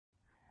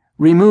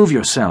Remove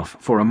yourself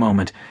for a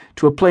moment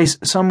to a place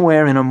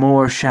somewhere in a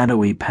more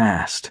shadowy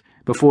past,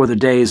 before the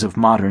days of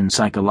modern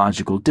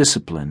psychological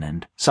discipline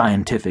and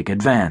scientific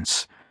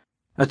advance.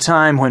 A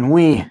time when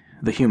we,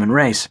 the human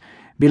race,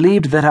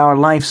 believed that our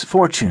life's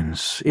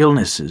fortunes,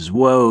 illnesses,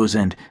 woes,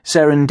 and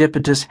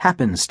serendipitous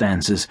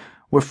happenstances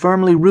were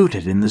firmly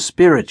rooted in the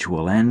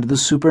spiritual and the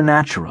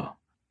supernatural.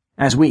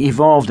 As we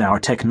evolved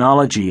our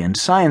technology and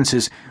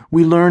sciences,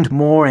 we learned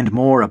more and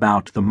more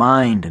about the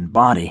mind and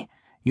body,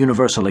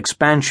 universal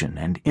expansion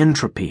and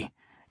entropy,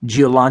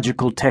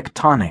 geological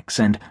tectonics,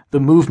 and the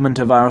movement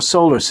of our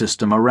solar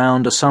system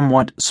around a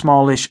somewhat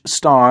smallish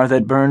star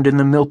that burned in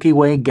the Milky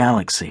Way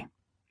galaxy.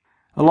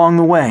 Along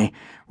the way,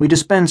 we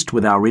dispensed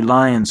with our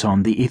reliance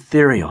on the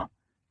ethereal,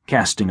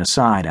 casting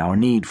aside our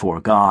need for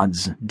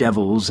gods,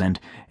 devils, and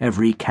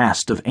every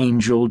caste of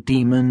angel,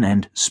 demon,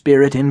 and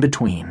spirit in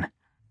between.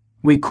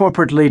 We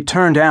corporately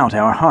turned out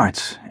our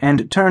hearts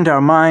and turned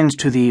our minds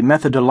to the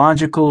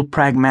methodological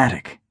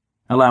pragmatic,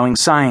 allowing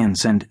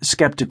science and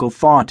skeptical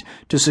thought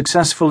to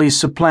successfully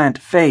supplant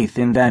faith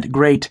in that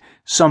great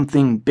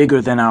something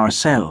bigger than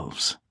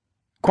ourselves.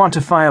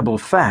 Quantifiable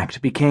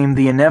fact became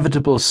the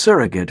inevitable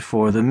surrogate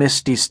for the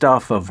misty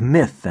stuff of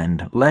myth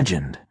and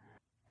legend.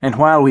 And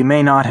while we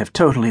may not have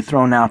totally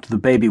thrown out the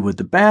baby with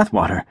the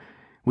bathwater,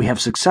 we have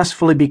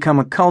successfully become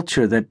a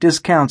culture that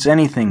discounts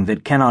anything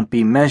that cannot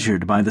be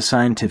measured by the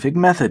scientific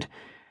method,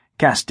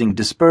 casting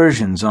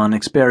dispersions on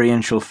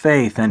experiential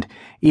faith and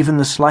even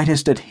the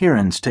slightest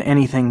adherence to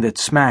anything that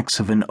smacks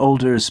of an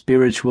older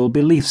spiritual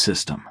belief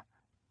system.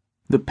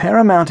 The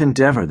paramount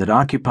endeavor that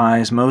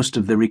occupies most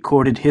of the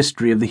recorded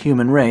history of the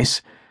human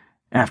race,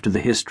 after the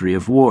history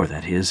of war,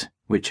 that is,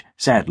 which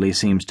sadly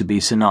seems to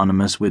be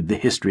synonymous with the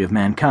history of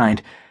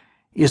mankind,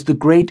 is the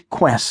great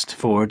quest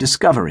for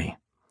discovery,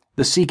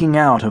 the seeking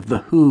out of the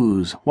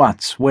whos,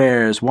 whats,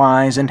 wheres,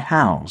 whys, and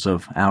hows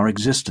of our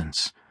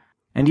existence.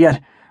 And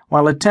yet,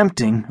 while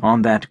attempting,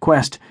 on that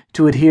quest,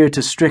 to adhere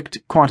to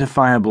strict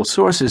quantifiable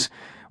sources,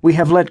 we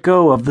have let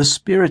go of the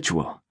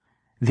spiritual,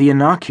 the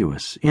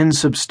innocuous,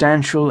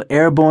 insubstantial,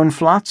 airborne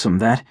flotsam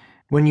that,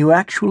 when you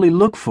actually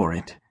look for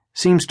it,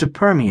 seems to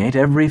permeate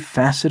every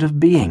facet of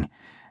being,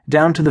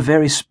 down to the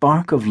very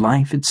spark of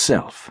life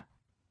itself.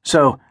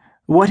 So,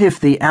 what if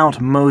the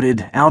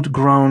outmoded,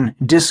 outgrown,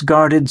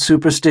 discarded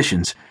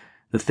superstitions,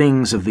 the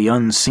things of the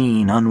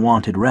unseen,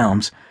 unwanted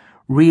realms,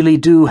 really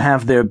do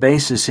have their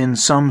basis in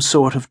some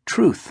sort of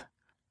truth?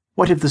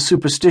 What if the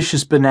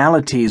superstitious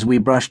banalities we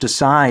brushed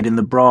aside in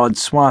the broad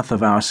swath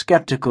of our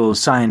skeptical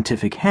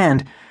scientific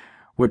hand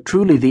were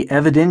truly the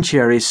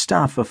evidentiary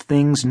stuff of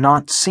things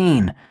not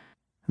seen,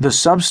 the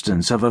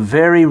substance of a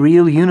very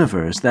real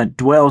universe that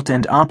dwelt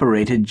and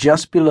operated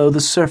just below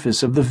the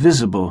surface of the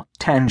visible,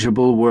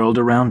 tangible world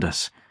around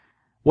us?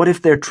 What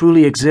if there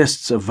truly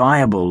exists a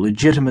viable,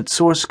 legitimate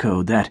source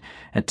code that,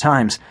 at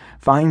times,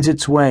 finds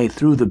its way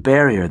through the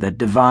barrier that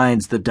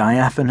divides the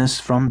diaphanous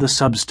from the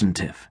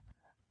substantive?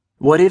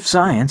 What if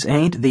science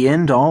ain't the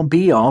end-all,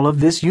 be-all of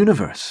this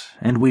universe,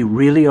 and we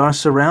really are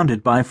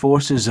surrounded by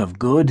forces of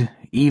good,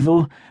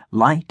 evil,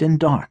 light, and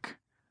dark?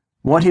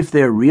 What if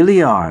there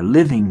really are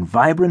living,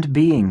 vibrant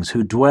beings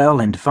who dwell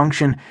and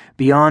function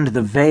beyond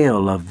the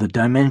veil of the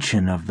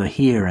dimension of the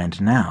here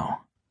and now?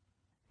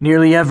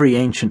 Nearly every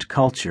ancient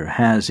culture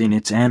has in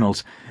its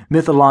annals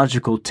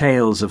mythological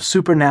tales of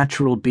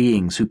supernatural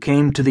beings who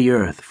came to the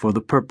earth for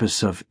the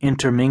purpose of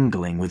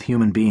intermingling with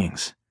human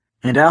beings.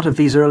 And out of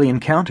these early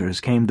encounters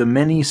came the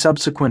many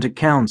subsequent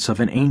accounts of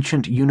an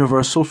ancient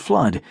universal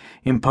flood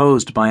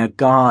imposed by a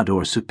god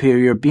or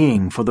superior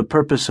being for the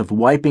purpose of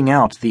wiping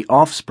out the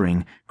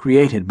offspring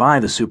created by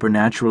the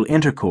supernatural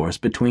intercourse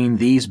between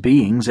these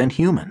beings and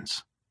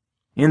humans.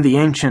 In the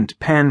ancient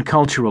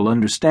pan-cultural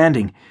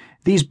understanding,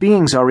 these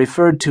beings are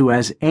referred to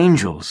as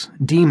angels,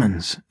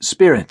 demons,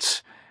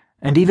 spirits,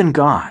 and even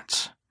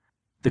gods.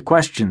 The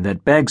question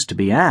that begs to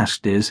be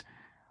asked is,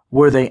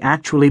 were they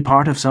actually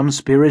part of some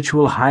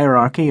spiritual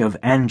hierarchy of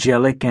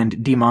angelic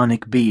and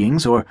demonic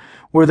beings, or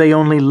were they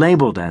only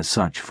labeled as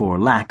such for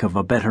lack of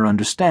a better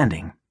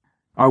understanding?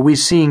 Are we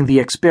seeing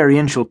the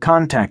experiential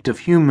contact of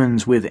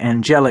humans with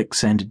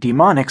angelics and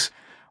demonics,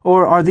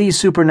 or are these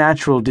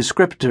supernatural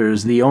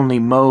descriptors the only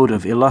mode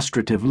of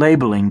illustrative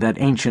labeling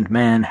that ancient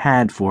man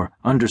had for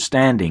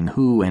understanding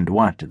who and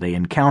what they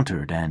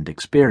encountered and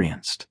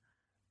experienced?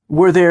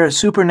 Were there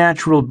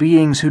supernatural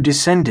beings who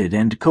descended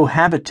and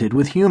cohabited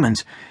with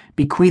humans,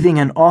 bequeathing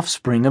an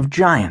offspring of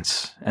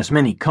giants, as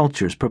many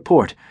cultures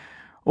purport,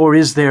 or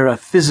is there a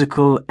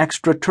physical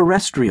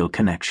extraterrestrial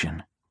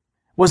connection?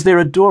 Was there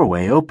a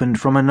doorway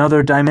opened from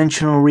another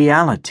dimensional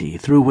reality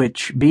through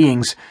which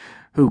beings,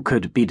 who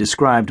could be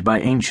described by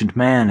ancient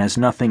man as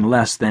nothing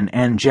less than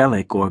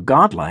angelic or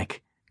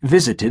godlike,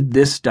 visited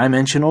this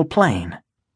dimensional plane?